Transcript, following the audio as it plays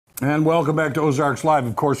And welcome back to Ozarks Live.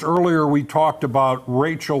 Of course, earlier we talked about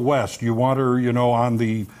Rachel West. You want her, on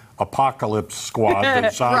the apocalypse squad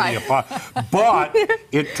that's on Right. the apocalypse. But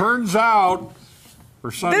it turns out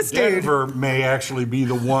her son Denver may actually be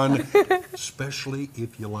the one, especially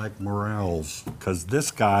if you like morels, because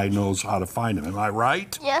this guy knows how to find them. Am I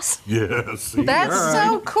right? Yes. Yes. See? That's All right.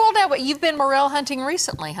 so cool. Now, you've been morel hunting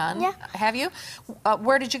recently, hon? Yeah. Have you?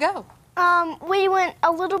 Where did you go? We went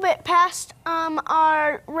a little bit past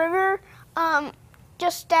our river,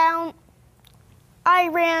 just down. I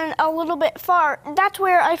ran a little bit far. That's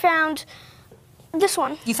where I found this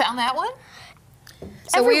one. You found that one?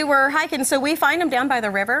 So we were hiking, so we find them down by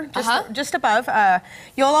the river, just above.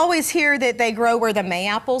 You'll always hear that they grow where the May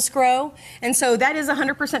apples grow, and so that is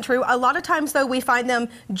 100% true. A lot of times, though, we find them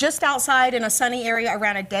just outside in a sunny area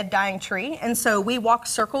around a dead, dying tree, and so we walk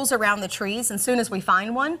circles around the trees, and as soon as we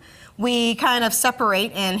find one, we kind of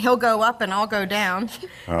separate, and he'll go up and I'll go down,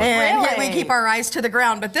 and Really? we keep our eyes to the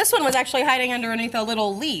ground. But this one was actually hiding underneath a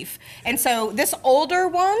little leaf, and so this older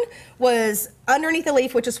one was underneath the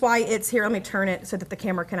leaf, which is why it's here. Let me turn it so that the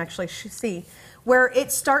camera can actually see, where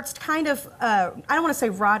it starts kind of, I don't want to say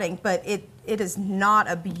rotting, but it is not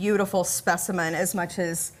a beautiful specimen as much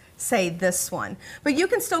as, say, this one. But you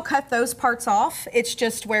can still cut those parts off. It's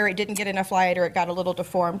just where it didn't get enough light or it got a little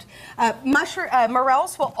deformed.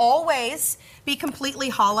 Morels will always be completely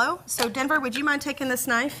hollow. So Denver, would you mind taking this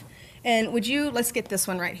knife? And let's get this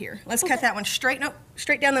one right here. Let's cut that one straight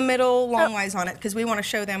down the middle, long ways on it, because we want to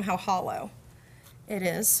show them how hollow it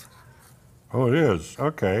is. Oh, it is.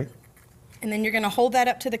 Okay. And then you're going to hold that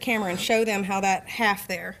up to the camera and show them how that half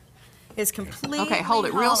there is completely Okay, hold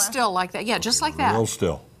it real hollow. still like that. Yeah, just like that. Real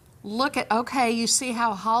still. Look at, okay, you see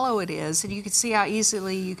how hollow it is, and you can see how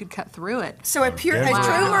easily you could cut through it. So a true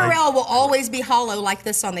Denver, morel will always be hollow like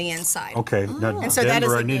this on the inside. Okay. Now, And so that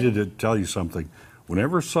Denver, is I needed to tell you something.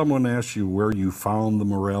 Whenever someone asks you where you found the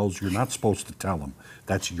morels, you're not supposed to tell them.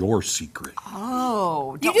 That's your secret.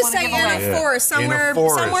 Oh, You don't just wanna say give in away. a forest, In a somewhere,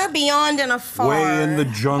 forest. somewhere beyond in a forest. Way in the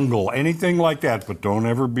jungle, anything like that. But don't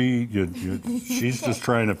ever be. She's just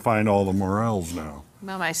trying to find all the morels now.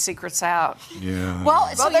 Well, my secret's out. Yeah. Well,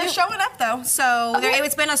 so Well, they're you, showing up though, so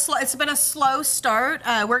it's been a slow start.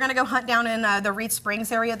 We're gonna go hunt down in the Reed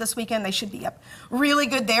Springs area this weekend. They should be up really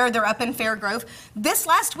good there. They're up in Fair Grove. This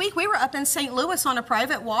last week we were up in St. Louis on a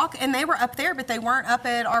private walk, and they were up there, but they weren't up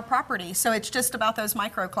at our property. So it's just about those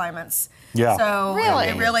microclimates. Yeah. So Really?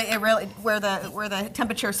 it really where the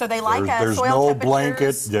temperature. So they like There's soil no blanket.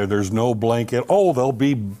 temperatures. There's no blanket. Oh, they'll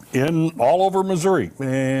be in all over Missouri.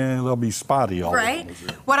 They'll be spotty all over Right. Missouri.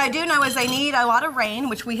 What I do know is they need a lot of rain,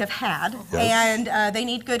 which we have had, Yes. and they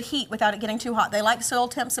need good heat without it getting too hot. They like soil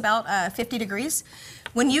temps about 50 degrees.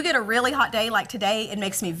 When you get a really hot day like today, it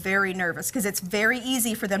makes me very nervous because it's very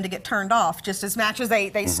easy for them to get turned off just as much as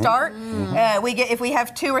they start. If we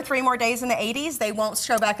have 2 or 3 more days in the 80s, they won't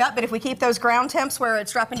show back up. But if we keep those ground temps where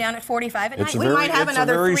it's dropping down at 45 at night, we might have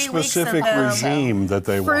another 3 weeks of specific regime that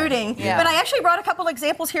they fruiting. want. Yeah. But I actually brought a couple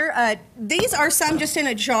examples here. These are some just in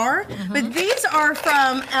a jar, but these are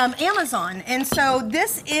from Amazon. And so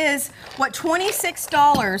this is what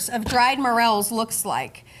 $26 of dried morels looks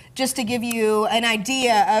like, just to give you an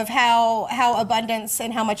idea of how abundance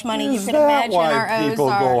and how much money you can imagine our Why people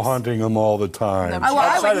Ozarks. go hunting them all the time? Oh, well,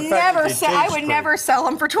 Outside I the would fact that never they sell. I taste would great. never sell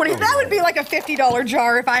them for 20. That would be like a $50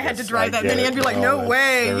 jar if I had to Yes, dry I that get many. it. I'd be like, No, no that's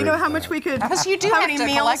way. You very know how much we could. Because you do how have many to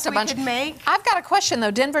meals collect a we bunch. could make. I've got a question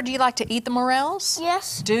though, Denver. Do you like to eat the morels?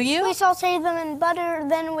 Yes. Do you? We saute them in butter,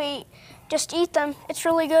 then we just eat them. It's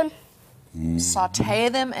really good. Saute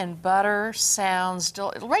them in butter. Sounds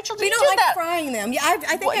delicious. Rachel, We you don't did like that. frying them. Yeah, I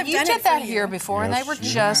think Well, I've you done did it that for here you. before, and they Yes, were you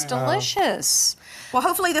just have. delicious. Well,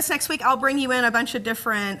 hopefully this next week I'll bring you in a bunch of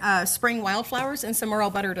different spring wildflowers and some morel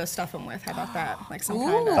butter to stuff them with. How about that? Like some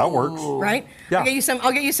kind of, That works. right? Yeah.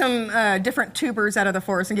 I'll get you some different tubers out of the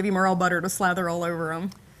forest and give you morel butter to slather all over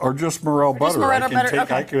them. Or just morel butter. morel I can butter, take,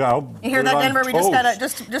 okay. I'll You hear put it that, on Denver? We just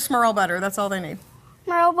toast. got just morel butter. That's all they need.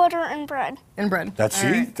 Morel butter and bread. And bread. That's All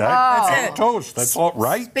see, right. that's it. toast. That's all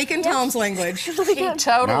right. Speaking Tom's language. He totally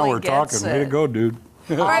Now we're gets talking. it. Way to go, dude.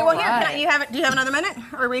 All right. Well, here. right. Do you have another minute?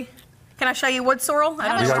 Or can I show you wood sorrel? I How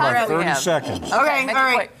don't much You know got where time about do we 30 have? seconds. Okay, make all it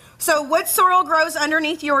right. quick. So wood sorrel grows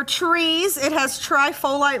underneath your trees. It has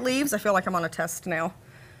trifoliate leaves. I feel like I'm on a test now.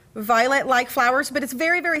 Violet-like flowers, but it's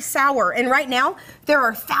very, very sour. And right now, there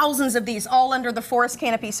are thousands of these all under the forest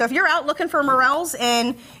canopy. So if you're out looking for morels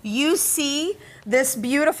and you see this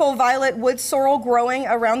beautiful violet wood sorrel growing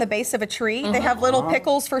around the base of a tree. They have little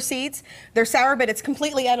pickles for seeds. They're sour, but it's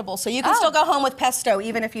completely edible. So you can still go home with pesto,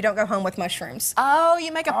 even if you don't go home with mushrooms. Oh,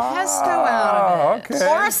 you make a pesto out of it. Okay.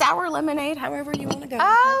 Or a sour lemonade, however you want to go.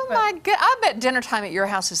 Oh my god! I bet dinner time at your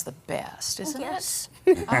house is the best, isn't Yes.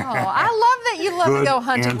 it? Oh, I love that you love to Good go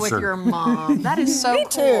hunting with answer. your mom. That is so Me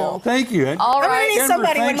cool. too. Thank you. All I'm gonna right. need Denver,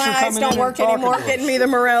 somebody when thanks my for eyes coming in don't and work talking anymore, to us. getting me the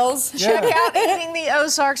Morels. Check out Eating the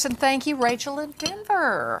Ozarks, and thank you, Rachel in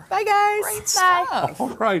Denver. Bye, guys. Great stuff. All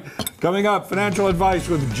right. Coming up, financial advice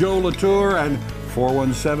with Joe Latour and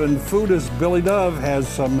 417 Foodist Billy Dove has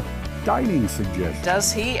some dining suggestions.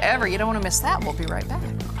 Does he ever? You don't want to miss that. We'll be right back.